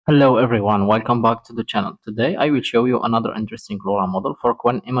Hello everyone, welcome back to the channel. Today I will show you another interesting Lora model for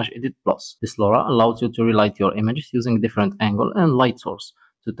Qwen Image Edit Plus. This Lora allows you to relight your images using different angle and light source.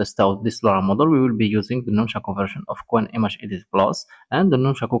 To test out this Lora model, we will be using the nunchaku version of Qwen Image Edit Plus and the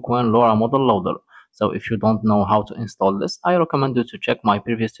nunchaku Qwen Lora model loader. So if you don't know how to install this, I recommend you to check my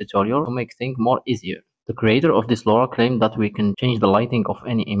previous tutorial to make things more easier. The creator of this Lora claimed that we can change the lighting of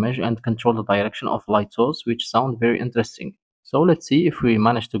any image and control the direction of light source, which sound very interesting. So let's see if we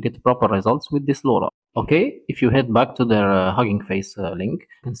manage to get proper results with this Lora. Okay, if you head back to their Hugging Face link,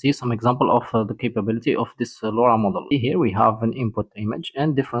 you can see some example of the capability of this Lora model. Here we have an input image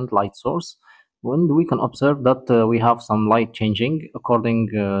and different light source. When we can observe that we have some light changing according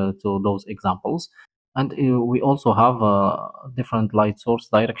to those examples, and we also have a different light source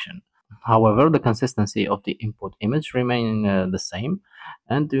direction. However, the consistency of the input image remain the same,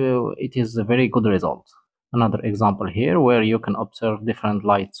 and it is a very good result. Another example here where you can observe different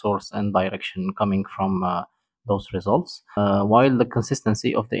light source and direction coming from those results, while the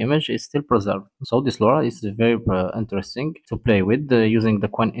consistency of the image is still preserved. So this Lora is very interesting to play with using the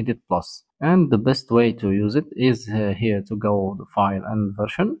Qwen Edit Plus. And the best way to use it is here to go the file and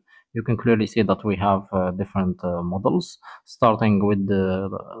version. You can clearly see that we have different models, starting with the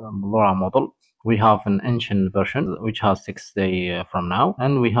Lora model. We have an ancient version which has 6 days from now,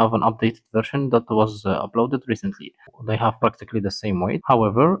 and we have an updated version that was uploaded recently. They have practically the same weight.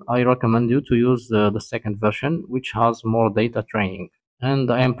 However, I recommend you to use the second version, which has more data training.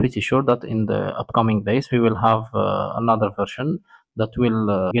 And I am pretty sure that in the upcoming days we will have another version that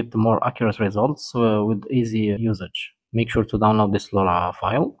will get more accurate results with easy usage. Make sure to download this Lora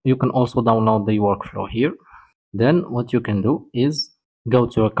file. You can also download the workflow here. Then what you can do is go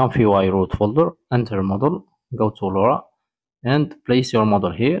to a ComfyUI root folder, enter model, go to Lora, and place your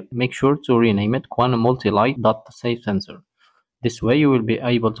model here. Make sure to rename it Qwen multilight.SafeSensor. This way you will be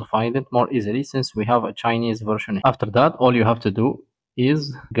able to find it more easily since we have a Chinese version. After that, all you have to do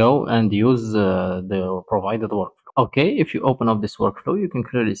is go and use the provided workflow. Okay, if you open up this workflow, you can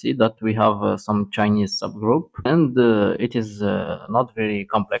clearly see that we have some Chinese subgroup, and it is not very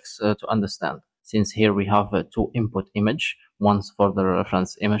complex to understand, since here we have two input image, one's for the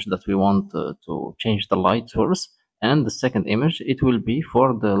reference image that we want to change the light source, and the second image, it will be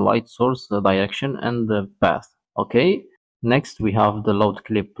for the light source direction and the path. Okay, next we have the load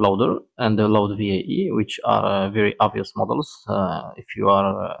clip loader and the load VAE, which are very obvious models if you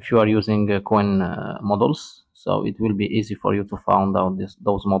are using Qwen models, so it will be easy for you to find out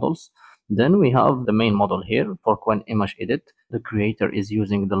those models. Then we have the main model here for Qwen Image Edit. The creator is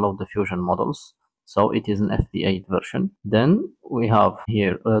using the load diffusion models, so it is an FP8 version. Then we have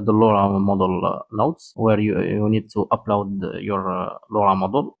here the Lora model notes, where you need to upload your Lora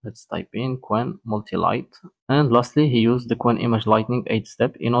model. Let's type in Qwen multilight. And lastly, he used the Qwen image lightning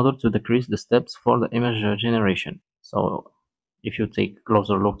 8-step in order to decrease the steps for the image generation. So if you take a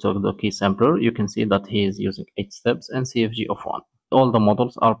closer look to the key sampler, you can see that he is using 8 steps and CFG of 1. All the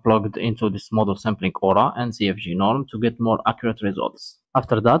models are plugged into this model sampling aura and CFG norm to get more accurate results.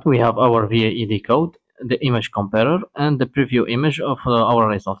 After that, we have our VAED code, the image comparer, and the preview image of our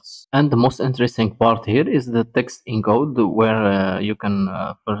results. And the most interesting part here is the text encode, where you can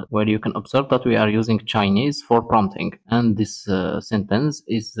observe that we are using Chinese for prompting, and this sentence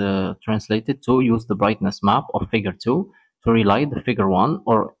is translated to use the brightness map of figure 2 to relight the figure 1,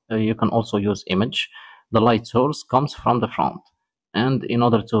 or you can also use image. The light source comes from the front, and in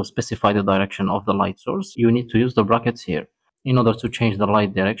order to specify the direction of the light source, you need to use the brackets here. In order to change the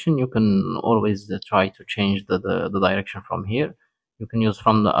light direction, you can always try to change the direction from here. You can use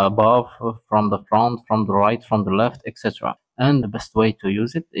from the above, from the front, from the right, from the left, etc. And the best way to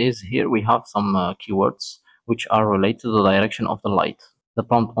use it is here we have some keywords which are related to the direction of the light. The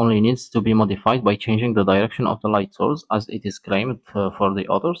prompt only needs to be modified by changing the direction of the light source as it is claimed for the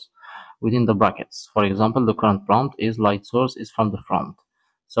authors within the brackets. For example, the current prompt is light source is from the front.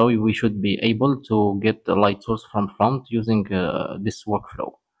 So we should be able to get the light source from front using this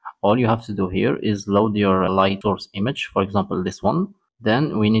workflow. All you have to do here is load your light source image, for example this one.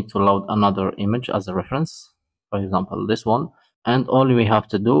 Then we need to load another image as a reference, for example this one. And all we have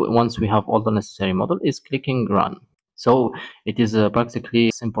to do once we have all the necessary model is clicking run. So it is a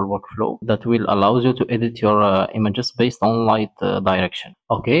practically simple workflow that will allow you to edit your images based on light direction.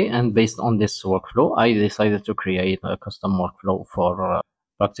 Okay, and based on this workflow, I decided to create a custom workflow for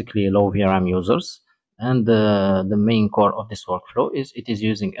practically low VRAM users. And the main core of this workflow is it is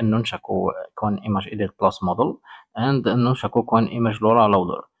using a nunchaku Qwen Image Edit Plus model and a nunchaku Qwen Image Lora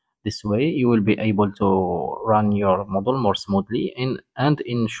loader. This way you will be able to run your model more smoothly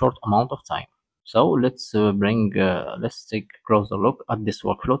in short amount of time. So let's take a closer look at this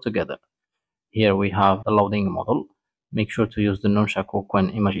workflow together. Here we have the loading model. Make sure to use the nunchaku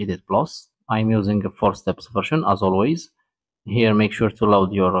Qwen image edit plus. I'm using a 4 steps version as always. Here make sure to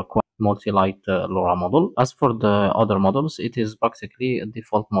load your Qwen multi-light Lora model. As for the other models, it is basically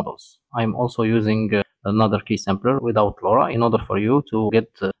default models. I'm also using another key sampler without Lora in order for you to get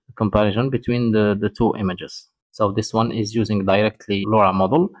a comparison between the two images. So this one is using directly Lora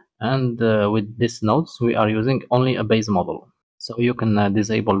model, and with this nodes we are using only a base model. So you can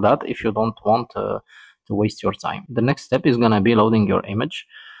disable that if you don't want to waste your time. The next step is gonna be loading your image.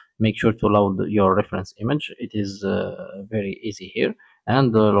 Make sure to load your reference image. It is very easy here,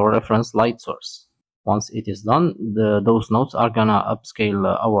 and the reference light source. Once it is done, those nodes are gonna upscale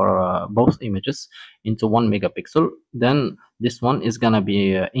our both images into 1 megapixel. Then this one is gonna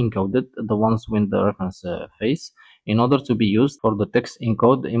be encoded, the ones with the reference face, in order to be used for the text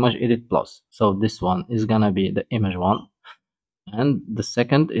encode image edit plus. So this one is gonna be the image 1, and the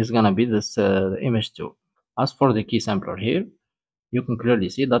second is gonna be this image 2. As for the key sampler here, you can clearly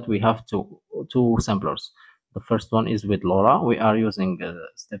see that we have two samplers. The first one is with Lora. We are using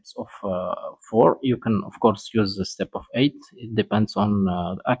steps of 4. You can of course use the step of 8. It depends on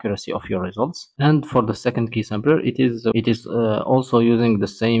the accuracy of your results. And for the second key sampler, it is also using the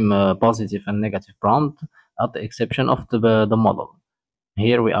same positive and negative prompt, at the exception of the model.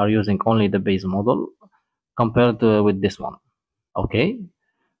 Here we are using only the base model compared with this one. Okay,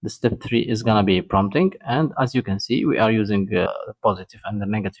 the step 3 is gonna be prompting, and as you can see we are using the positive and the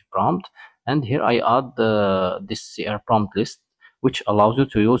negative prompt. And here I add this CR prompt list, which allows you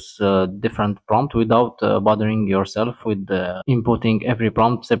to use different prompt without bothering yourself with inputting every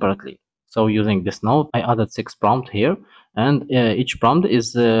prompt separately. So using this node, I added 6 prompts here, and each prompt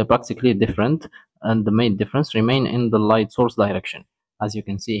is practically different, and the main difference remain in the light source direction. As you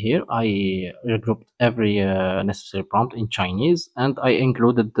can see here, I regrouped every necessary prompt in Chinese, and I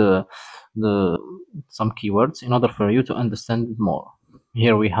included some keywords in order for you to understand it more.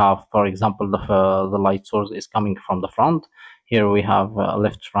 Here we have, for example, the light source is coming from the front. Here we have a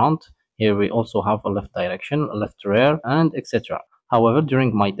left front. Here we also have a left direction, a left rear, and etc. However,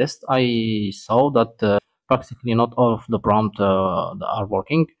 during my test, I saw that practically not all of the prompts are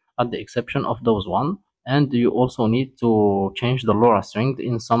working, at the exception of those one. And you also need to change the Lora string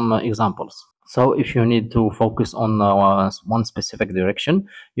in some examples. So if you need to focus on one specific direction,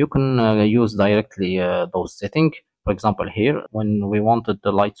 you can use directly those settings. For example, here, when we wanted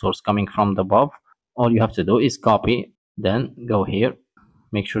the light source coming from the above, all you have to do is copy, then go here,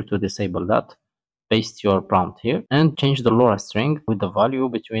 make sure to disable that, paste your prompt here, and change the Lora string with the value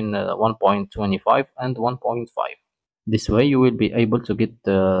between 1.25 and 1.5. This way you will be able to get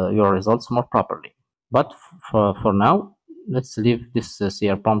your results more properly. But for now, let's leave this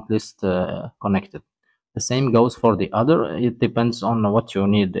CR prompt list connected. The same goes for the other. It depends on what you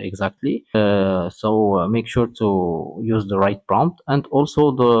need exactly. So make sure to use the right prompt and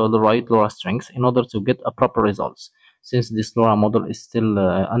also the right Lora strings in order to get a proper results. Since this Lora model is still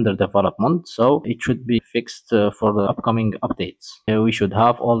under development, so it should be fixed for the upcoming updates. We should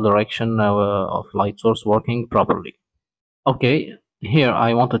have all direction of light source working properly. Okay, here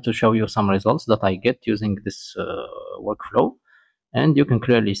I wanted to show you some results that I get using this workflow, and you can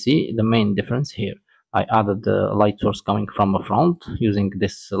clearly see the main difference here. I added the light source coming from the front using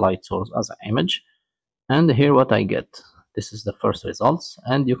this light source as an image, and here what I get. This is the first results,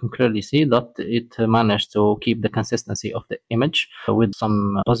 and you can clearly see that it managed to keep the consistency of the image with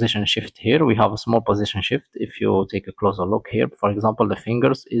some position shift here. We have a small position shift. If you take a closer look here, for example, the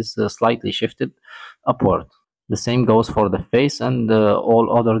fingers is slightly shifted upward. The same goes for the face and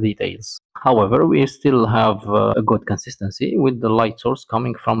all other details. However, we still have a good consistency with the light source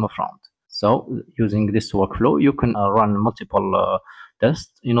coming from the front. So using this workflow, you can run multiple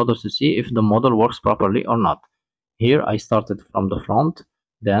tests in order to see if the model works properly or not. Here I started from the front,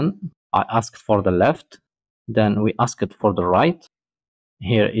 then I asked for the left, then we asked it for the right.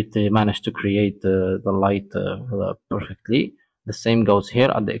 Here it managed to create the light perfectly. The same goes here,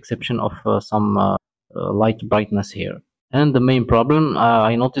 at the exception of some light brightness here. And the main problem,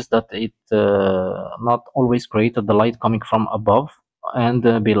 I noticed that it not always created the light coming from above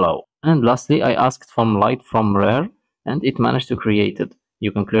and below. And lastly, I asked for light from rear, and it managed to create it.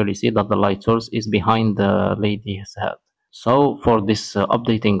 You can clearly see that the light source is behind the lady's head. So for this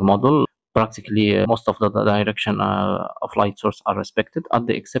updating model, practically most of the direction of light source are respected, at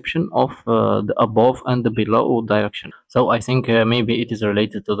the exception of the above and the below direction. So I think maybe it is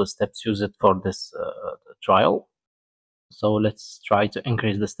related to the steps used for this trial. So let's try to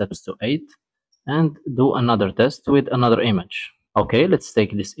increase the steps to 8 and do another test with another image. Okay, let's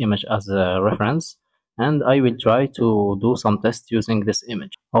take this image as a reference, and I will try to do some tests using this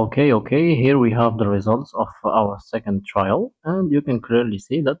image. Okay, here we have the results of our second trial, and you can clearly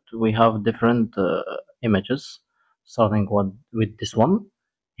see that we have different images, starting with this one.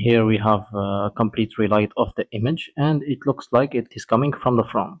 Here we have a complete relight of the image, and it looks like it is coming from the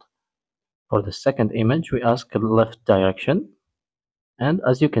front. For the second image, we ask left direction, and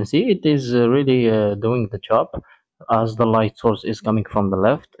as you can see, it is really doing the job, as the light source is coming from the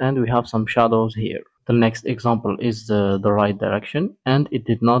left and we have some shadows here. The next example is the right direction, and it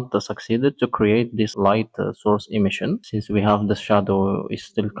did not succeeded to create this light source emission, since we have the shadow is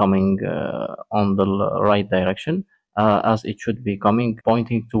still coming on the right direction, as it should be coming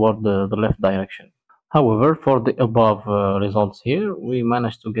pointing toward the left direction. However, for the above results here, we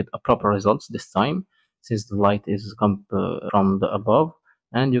managed to get a proper results this time, since the light is come from the above,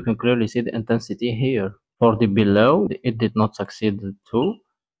 and you can clearly see the intensity here. For the below, it did not succeed too,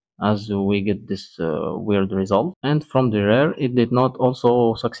 as we get this weird result, and from the rear it did not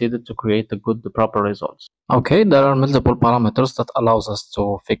also succeeded to create a good proper results. Okay, there are multiple parameters that allows us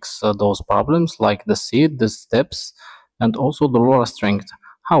to fix those problems, like the seed, the steps, and also the Lora strength.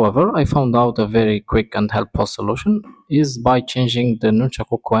 However, I found out a very quick and helpful solution is by changing the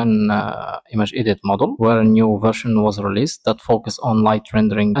nunchaku Qwen image edit model, where a new version was released that focus on light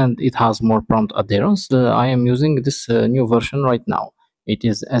rendering and it has more prompt adherence. I am using this new version right now. It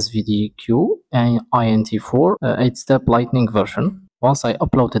is SVDQ and INT4 8-step lightning version. Once I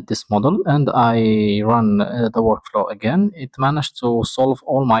uploaded this model and I run the workflow again, it managed to solve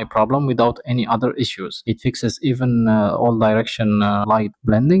all my problem without any other issues. It fixes even all direction light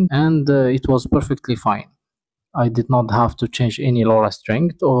blending, and it was perfectly fine. I did not have to change any Lora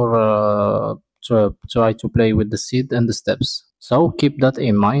strength or try to play with the seed and the steps. So keep that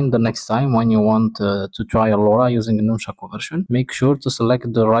in mind the next time when you want to try a Lora using a nunchaku version. Make sure to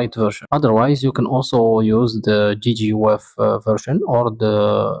select the right version. Otherwise, you can also use the GGUF version or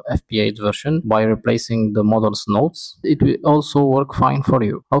the FP8 version by replacing the model's nodes. It will also work fine for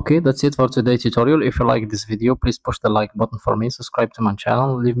you. Okay, that's it for today's tutorial. If you like this video, please push the like button for me, subscribe to my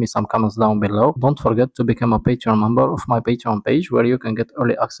channel, leave me some comments down below. Don't forget to become a Patreon member of my Patreon page, where you can get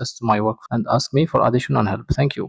early access to my work and ask me for additional help. Thank you.